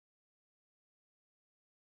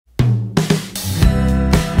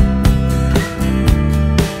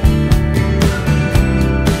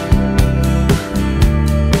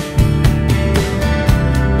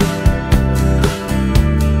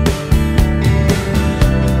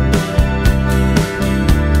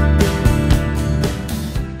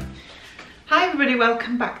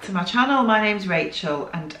welcome back to my channel. My name's Rachel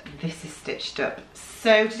and this is Stitched Up.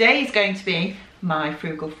 So today is going to be my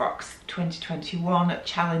Frugal Frocks 2021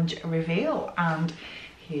 challenge reveal, and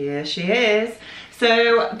here she is.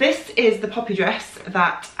 So this is the poppy dress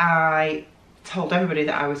that I told everybody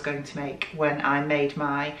that I was going to make when I made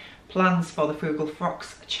my plans for the Frugal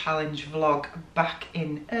Frocks challenge vlog back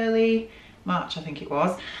in early March, I think it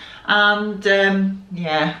was. And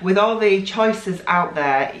yeah, with all the choices out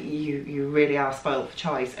there, you really are spoiled for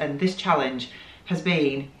choice, and this challenge has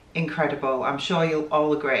been incredible. I'm sure you'll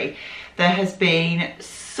all agree. There has been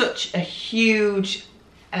such a huge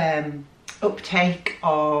uptake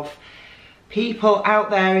of people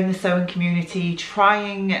out there in the sewing community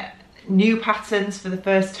trying new patterns for the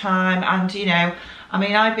first time. And you know, I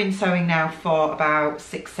mean, I've been sewing now for about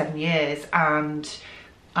 6-7 years, and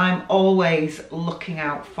I'm always looking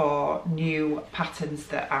out for new patterns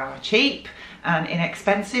that are cheap and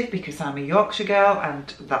inexpensive because I'm a Yorkshire girl and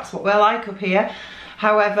that's what we're like up here.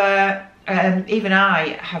 However, even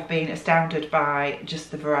I have been astounded by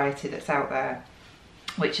just the variety that's out there,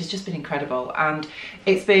 which has just been incredible. And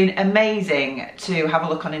it's been amazing to have a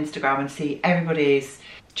look on Instagram and see everybody's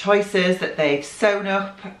choices that they've sewn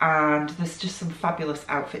up, and there's just some fabulous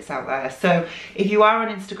outfits out there. So if you are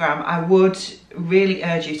on Instagram, I would really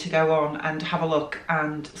urge you to go on and have a look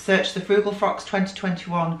and search the Frugal Frocks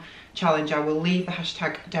 2021 challenge. I will leave the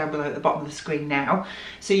hashtag down below at the bottom of the screen now,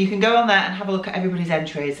 so you can go on there and have a look at everybody's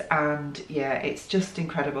entries. And yeah, it's just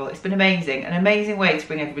incredible. It's been amazing, an amazing way to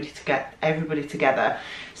bring everybody together.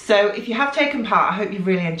 So if you have taken part, I hope you've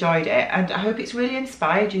really enjoyed it, and I hope it's really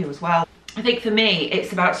inspired you as well. I think for me,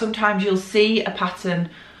 it's about, sometimes you'll see a pattern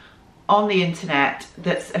on the internet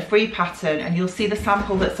that's a free pattern and you'll see the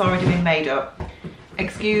sample that's already been made up.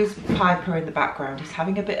 Excuse Piper in the background, he's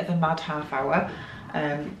having a bit of a mad half hour.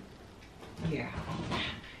 Yeah.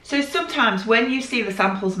 So sometimes when you see the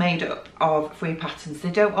samples made up of free patterns,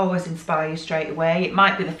 they don't always inspire you straight away. It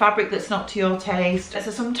might be the fabric that's not to your taste.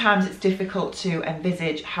 So sometimes it's difficult to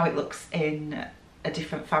envisage how it looks in a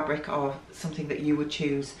different fabric or something that you would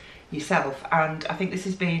choose yourself. And I think this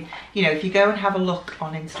has been, you know, if you go and have a look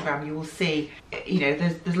on Instagram, you will see, you know,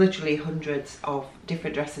 there's literally hundreds of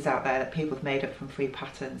different dresses out there that people have made up from free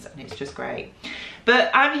patterns, and it's just great. But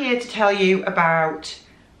I'm here to tell you about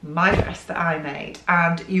my dress that I made,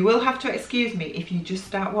 and you will have to excuse me if you just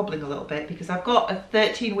start wobbling a little bit, because I've got a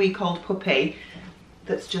 13-week-old puppy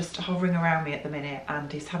that's just hovering around me at the minute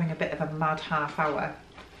and is having a bit of a mad half hour.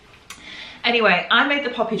 Anyway, I made the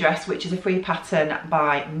poppy dress, which is a free pattern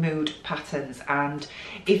by Mood Patterns, and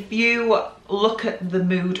if you look at the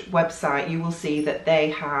Mood website, you will see that they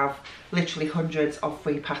have literally hundreds of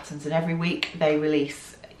free patterns, and every week they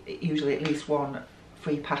release usually at least one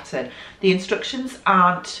free pattern. The instructions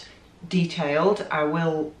aren't detailed, I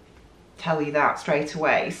will tell you that straight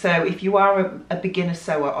away. So if you are a beginner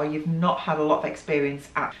sewer or you've not had a lot of experience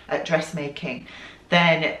at dressmaking,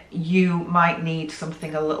 then you might need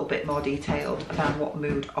something a little bit more detailed than what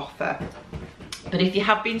Mood offer. But if you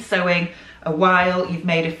have been sewing a while, you've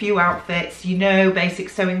made a few outfits, you know basic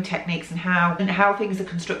sewing techniques and how things are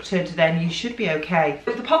constructed, then you should be okay.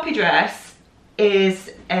 But the poppy dress is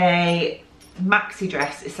a maxi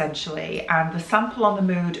dress essentially, and the sample on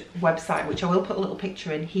the Mood website, which I will put a little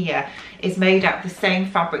picture in here, is made out of the same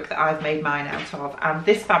fabric that I've made mine out of. And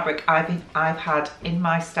this fabric I've had in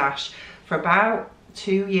my stash for about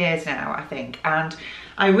 2 years now, I think. And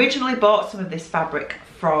I originally bought some of this fabric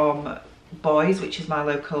from Boys, which is my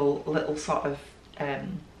local little sort of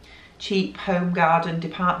cheap home garden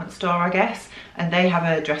department store, I guess, and they have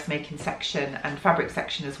a dressmaking section and fabric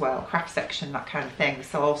section as well, craft section, that kind of thing. They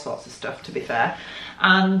sell all sorts of stuff, to be fair.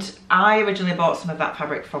 And I originally bought some of that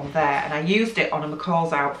fabric from there, and I used it on a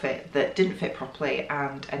McCall's outfit that didn't fit properly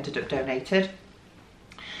and ended up donated.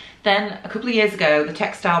 Then a couple of years ago, the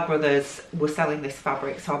Textile brothers were selling this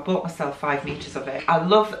fabric, so I bought myself 5 meters of it. I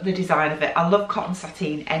love the design of it. I love cotton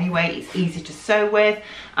sateen anyway. It's easy to sew with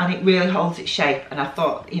and it really holds its shape. And I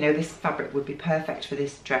thought, you know, this fabric would be perfect for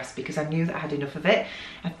this dress because I knew that I had enough of it.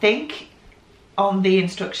 I think on the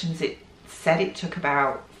instructions it said it took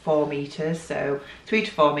about 4 meters, so 3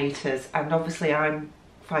 to 4 meters. And obviously I'm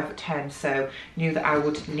 5'10", so knew that I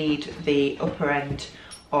would need the upper end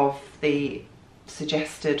of the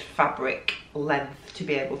suggested fabric length to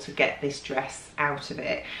be able to get this dress out of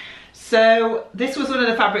it. So this was one of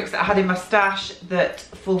the fabrics that I had in my stash that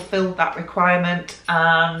fulfilled that requirement,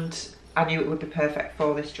 and I knew it would be perfect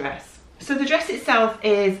for this dress. So the dress itself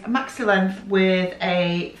is a maxi length with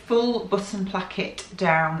a full button placket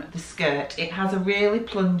down the skirt. It has a really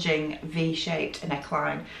plunging V-shaped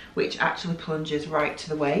neckline, which actually plunges right to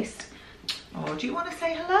the waist. Or do you want to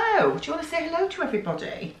say hello? Do you want to say hello to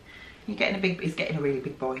everybody? He's getting a really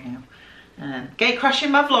big boy now. Gate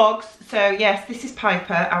crashing my vlogs. So yes, this is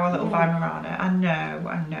Piper, our little Weimaraner. I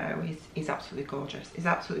know, he's absolutely gorgeous. He's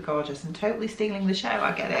absolutely gorgeous and totally stealing the show.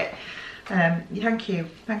 I get it. Thank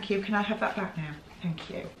you. Can I have that back now? Thank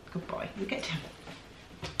you. Good boy. You get him.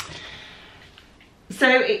 So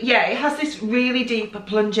yeah, it has this really deep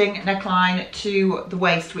plunging neckline to the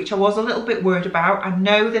waist, which I was a little bit worried about. I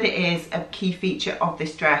know that it is a key feature of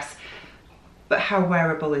this dress, but how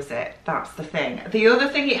wearable is it? That's the thing. The other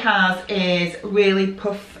thing it has is really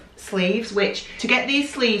puff sleeves, which to get these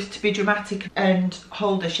sleeves to be dramatic and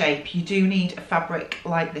hold a shape, you do need a fabric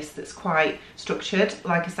like this that's quite structured,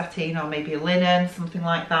 like a sateen or maybe a linen, something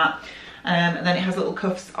like that. And then it has little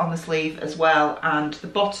cuffs on the sleeve as well, and the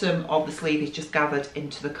bottom of the sleeve is just gathered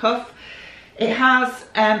into the cuff. It has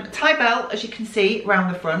a tie belt, as you can see,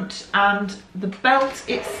 around the front, and the belt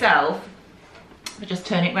itself, if I just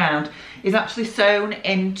turn it round, is actually sewn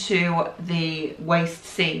into the waist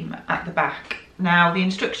seam at the back. Now, the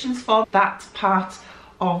instructions for that part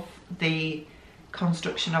of the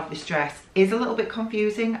construction of this dress is a little bit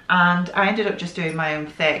confusing, and I ended up just doing my own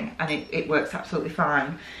thing, and it works absolutely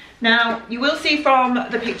fine. Now, you will see from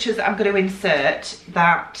the pictures that I'm going to insert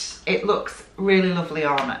that it looks really lovely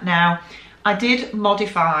on. Now, I did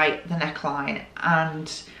modify the neckline,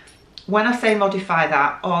 and when I say modify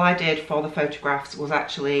that, all I did for the photographs was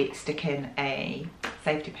actually stick in a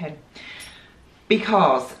safety pin,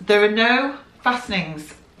 because there are no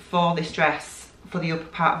fastenings for this dress for the upper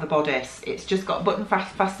part of the bodice. It's just got button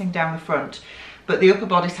fastening down the front, but the upper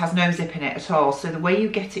bodice has no zip in it at all. So the way you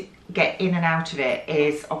get in and out of it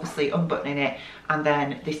is obviously unbuttoning it and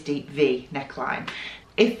then this deep V neckline.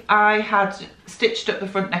 If I had stitched up the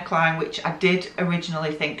front neckline, which I did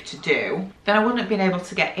originally think to do, then I wouldn't have been able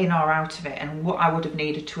to get in or out of it, and what I would have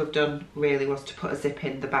needed to have done really was to put a zip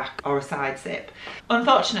in the back or a side zip.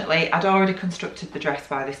 Unfortunately, I'd already constructed the dress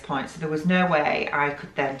by this point, so there was no way I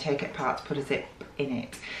could then take it apart to put a zip in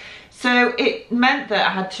it. So it meant that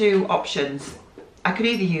I had two options. I could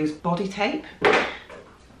either use body tape.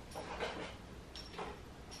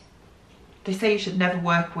 They say you should never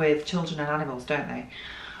work with children and animals, don't they?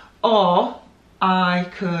 Or I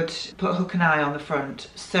could put hook and eye on the front.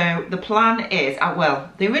 So the plan is,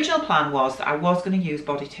 well, the original plan was that I was going to use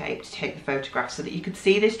body tape to take the photograph so that you could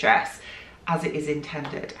see this dress as it is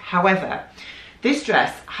intended. However, this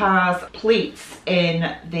dress has pleats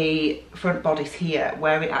in the front bodice here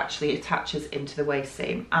where it actually attaches into the waist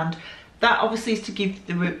seam, and that obviously is to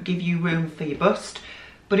give you room for your bust,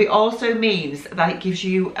 but it also means that it gives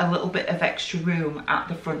you a little bit of extra room at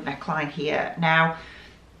the front neckline here. Now,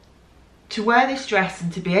 to wear this dress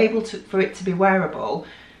and to be able to, for it to be wearable,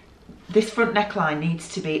 this front neckline needs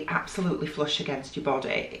to be absolutely flush against your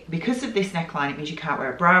body. Because of this neckline, it means you can't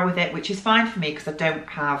wear a bra with it, which is fine for me because I don't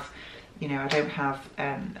have, you know, I don't have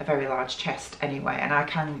a very large chest anyway, and I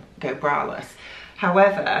can go braless.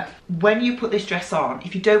 However, when you put this dress on,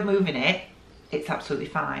 if you don't move in it, it's absolutely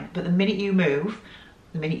fine. But the minute you move,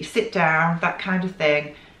 the minute you sit down, that kind of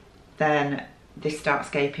thing, then this starts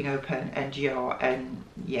gaping open and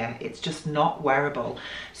yeah, it's just not wearable.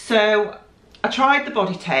 So I tried the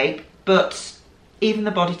body tape, but even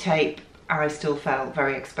the body tape, I still felt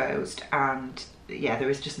very exposed, and yeah, there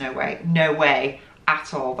is just no way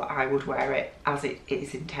at all that I would wear it as it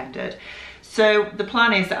is intended. So the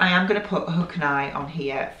plan is that I am going to put a hook and eye on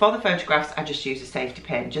here. For the photographs, I just used a safety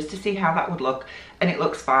pin just to see how that would look, and it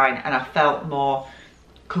looks fine, and I felt more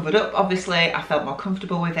covered up, obviously. I felt more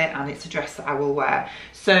comfortable with it, and it's a dress that I will wear.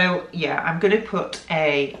 So yeah, I'm going to put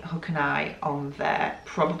a hook and eye on there,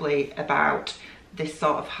 probably about this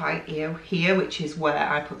sort of height here, which is where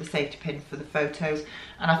I put the safety pin for the photos,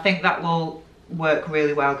 and I think that will work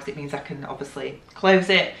really well because it means I can obviously close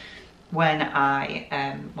it when I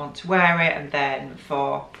want to wear it, and then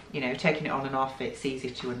for, you know, taking it on and off, it's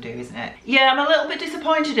easier to undo, isn't it? Yeah, I'm a little bit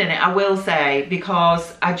disappointed in it, I will say,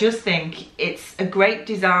 because I just think it's a great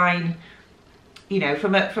design. You know,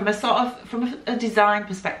 from a design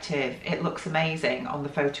perspective, it looks amazing on the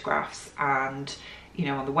photographs, and you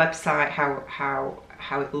know, on the website,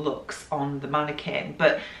 how it looks on the mannequin,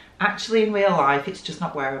 but actually in real life it's just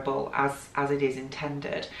not wearable as it is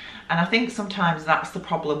intended. And I think sometimes that's the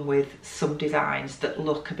problem with some designs that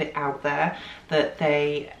look a bit out there, that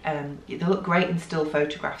they look great in still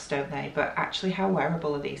photographs, don't they, but actually how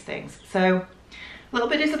wearable are these things? So a little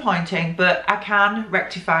bit disappointing, but I can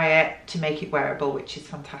rectify it to make it wearable, which is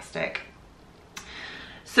fantastic.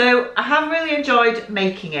 So I have really enjoyed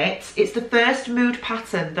making it. It's the first mood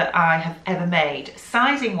pattern that I have ever made.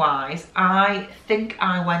 Sizing wise, I think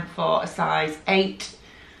I went for a size 8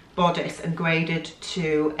 bodice and graded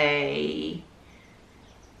to a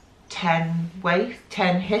 10 waist,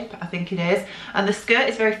 10 hip, I think it is. And the skirt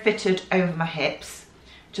is very fitted over my hips.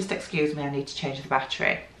 Just excuse me, I need to change the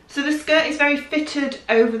battery. So the skirt is very fitted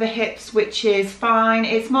over the hips, which is fine.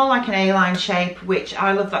 It's more like an A-line shape, which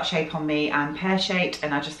I love that shape on me. I'm pear-shaped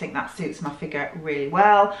and I just think that suits my figure really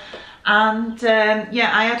well. And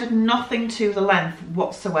yeah, I added nothing to the length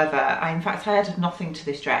whatsoever. In fact, I added nothing to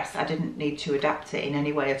this dress. I didn't need to adapt it in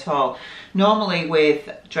any way at all. Normally with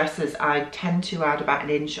dresses, I tend to add about 1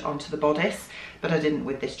 inch onto the bodice, but I didn't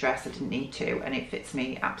with this dress. I didn't need to, and it fits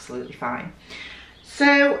me absolutely fine.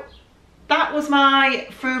 So that was my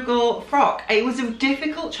frugal frock. It was a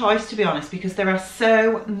difficult choice, to be honest, because there are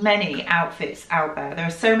so many outfits out there. There are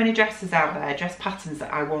so many dresses out there, dress patterns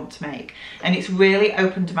that I want to make. And it's really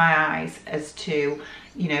opened my eyes as to,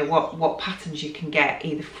 you know, what patterns you can get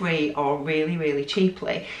either free or really, really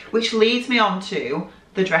cheaply, which leads me on to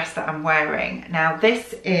the dress that I'm wearing. Now,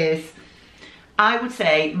 this is, I would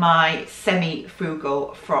say, my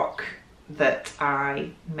semi-frugal frock that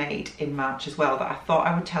I made in March as well, that I thought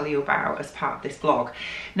I would tell you about as part of this vlog.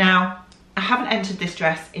 Now, I haven't entered this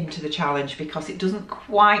dress into the challenge because it doesn't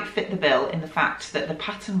quite fit the bill in the fact that the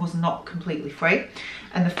pattern was not completely free,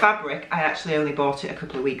 and the fabric, I actually only bought it a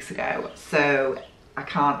couple of weeks ago, so I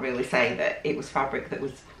can't really say that it was fabric that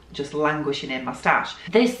was just languishing in my stash.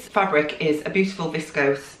 This fabric is a beautiful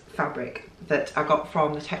viscose fabric that I got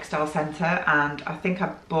from the Textile Centre, and I think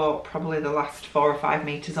I bought probably the last 4 or 5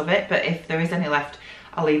 meters of it, but if there is any left,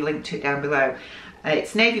 I'll leave a link to it down below.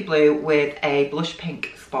 It's navy blue with a blush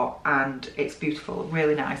pink spot, and it's beautiful,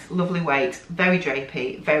 really nice, lovely weight, very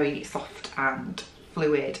drapey, very soft and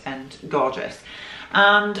fluid and gorgeous.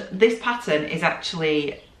 And this pattern is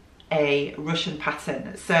actually a Russian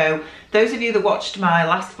pattern. So those of you that watched my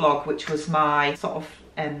last vlog, which was my sort of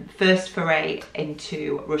first foray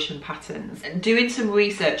into Russian patterns, doing some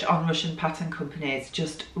research on Russian pattern companies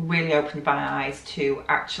just really opened my eyes to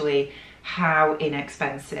actually how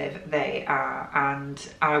inexpensive they are, and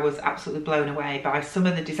I was absolutely blown away by some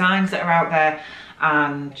of the designs that are out there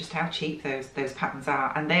and just how cheap those patterns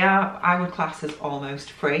are, and they are, I would class as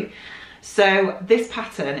almost free. So this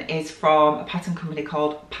pattern is from a pattern company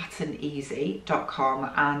called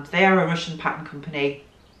patterneasy.com, and they are a Russian pattern company.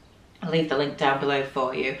 I'll leave the link down below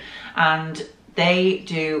for you, and they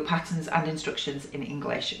do patterns and instructions in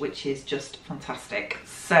English, which is just fantastic.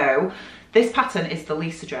 So this pattern is the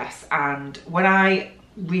Lisa dress, and when I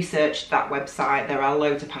researched that website, there are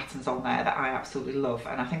loads of patterns on there that I absolutely love,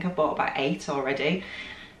 and I think I've bought about 8 already.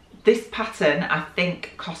 This pattern, I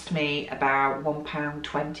think, cost me about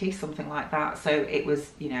 £1.20, something like that. So it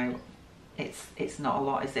was, you know, it's not a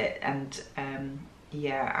lot, is it? And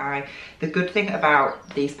yeah, the good thing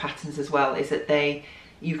about these patterns as well is that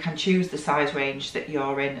you can choose the size range that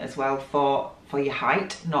you're in as well for your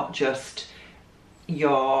height, not just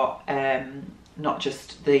your not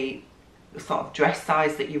just the sort of dress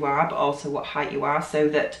size that you are, but also what height you are, so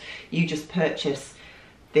that you just purchase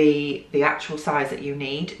the actual size that you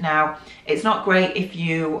need. Now, it's not great if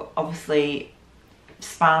you obviously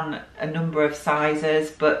span a number of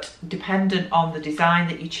sizes, but dependent on the design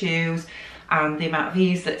that you choose and the amount of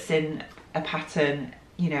ease that's in a pattern,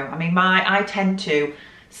 you know, I mean, I tend to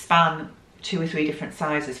span 2 or 3 different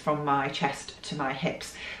sizes from my chest to my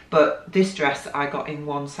hips, but this dress I got in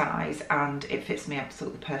 1 size and it fits me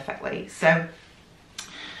absolutely perfectly. So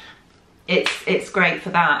it's great for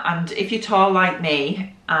that. And if you're tall like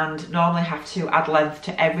me and normally have to add length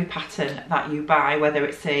to every pattern that you buy, whether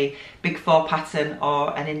it's a big 4 pattern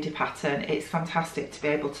or an indie pattern, it's fantastic to be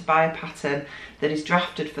able to buy a pattern that is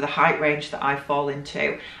drafted for the height range that I fall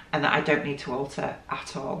into and that I don't need to alter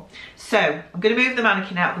at all. So I'm going to move the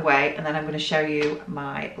mannequin out of the way, and then I'm going to show you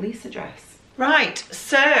my Lisa dress. Right,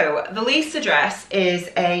 so the Lisa dress is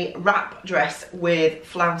a wrap dress with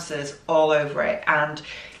flounces all over it, and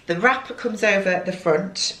the wrap comes over the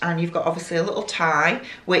front, and you've got obviously a little tie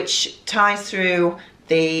which ties through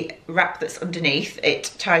the wrap that's underneath.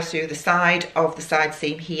 It ties through the side of the side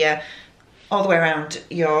seam here, all the way around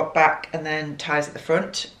your back, and then ties at the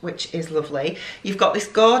front, which is lovely. You've got this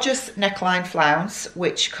gorgeous neckline flounce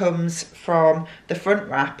which comes from the front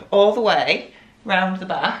wrap all the way round the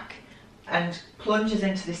back and plunges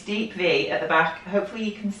into this deep V at the back. Hopefully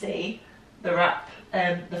you can see the wrap,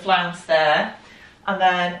 the flounce there, and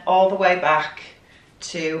then all the way back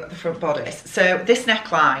to the front bodice. So this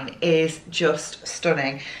neckline is just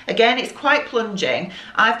stunning. Again, it's quite plunging.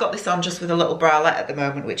 I've got this on just with a little bralette at the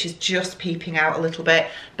moment, which is just peeping out a little bit,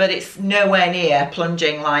 but it's nowhere near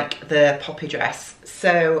plunging like the poppy dress.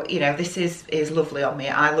 So, you know, this is lovely on me.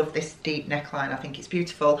 I love this deep neckline. I think it's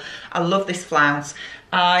beautiful. I love this flounce.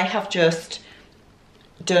 I have just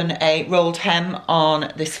done a rolled hem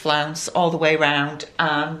on this flounce all the way around,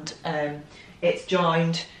 and it's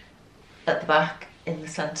joined at the back in the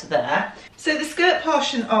centre there. So the skirt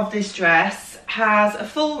portion of this dress has a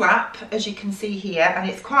full wrap, as you can see here, and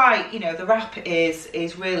it's quite, you know, the wrap is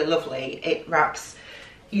really lovely. It wraps,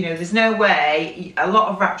 you know, there's no way, a lot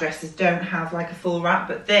of wrap dresses don't have like a full wrap,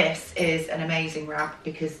 but this is an amazing wrap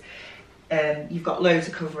because you've got loads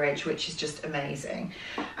of coverage, which is just amazing.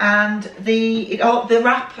 And the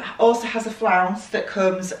wrap also has a flounce that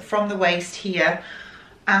comes from the waist here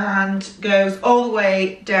and goes all the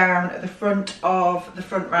way down at the front of the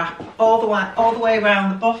front wrap, all the way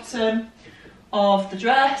around the bottom of the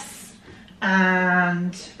dress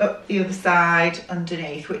and up the other side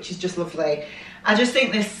underneath, which is just lovely. I just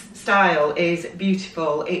think this style is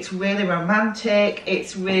beautiful. It's really romantic,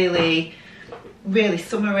 it's really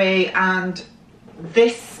summery, and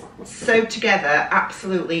this sewed together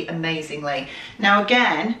absolutely amazingly. Now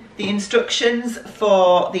again, the instructions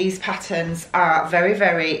for these patterns are very,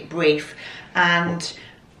 very brief, and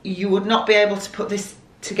you would not be able to put this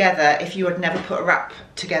together if you had never put a wrap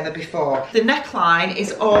together before. The neckline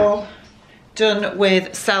is all done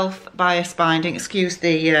with self-bias binding. Excuse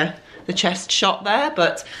the chest shot there,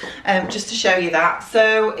 but just to show you that.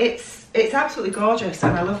 So it's absolutely gorgeous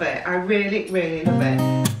and I love it. I really, really love it.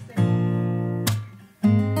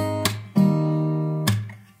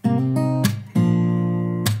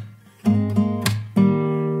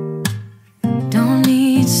 Don't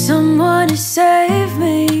need someone to save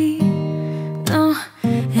me, no,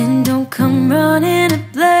 and don't come running to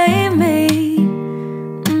blame me.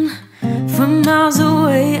 From miles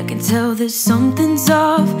away I can tell that something's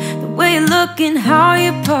off. The way you look and how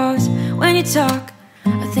you pause when you talk,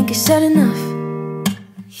 I think I said enough.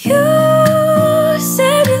 You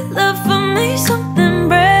said your love for me something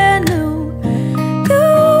brand new.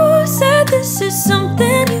 You said this is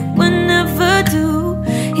something you would never do.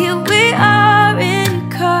 Here we are in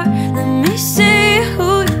your car, let me see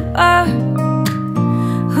who you are,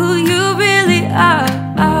 who you really are,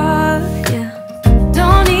 yeah.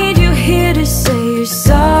 Don't need you here to say you're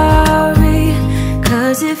sorry,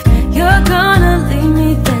 'cause if you're gonna leave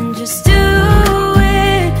me then just do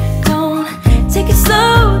it. Don't take it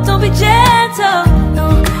slow, don't be gentle,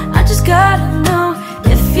 no, I just gotta know.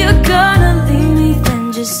 If you're gonna leave me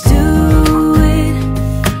then just do it.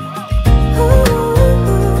 Ooh,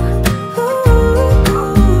 ooh,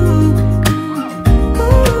 ooh,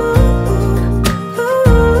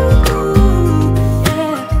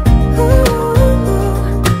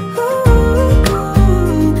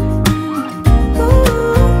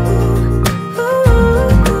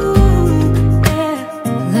 yeah.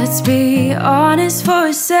 Let's be honest for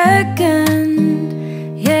a second,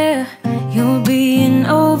 yeah. You're being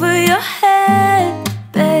over your head,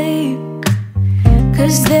 babe,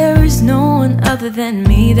 'cause there is no one other than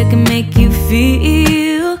me that can make you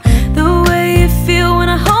feel the way you feel when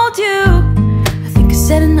I hold you. I think I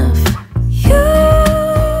said enough.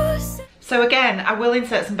 So again, I will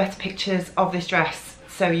insert some better pictures of this dress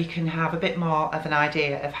so you can have a bit more of an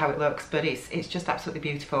idea of how it looks, but it's just absolutely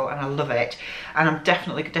beautiful and I love it, and I'm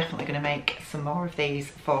definitely going to make some more of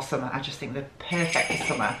these for summer. I just think they're perfect for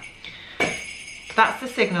summer. That's the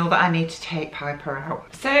signal that I need to take Piper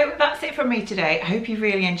out. So that's it from me today. I hope you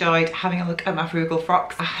really enjoyed having a look at my Frugal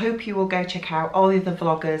Frocks. I hope you will go check out all the other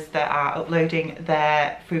vloggers that are uploading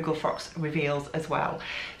their Frugal Frocks reveals as well.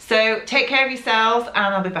 So take care of yourselves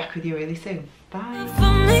and I'll be back with you really soon. Bye.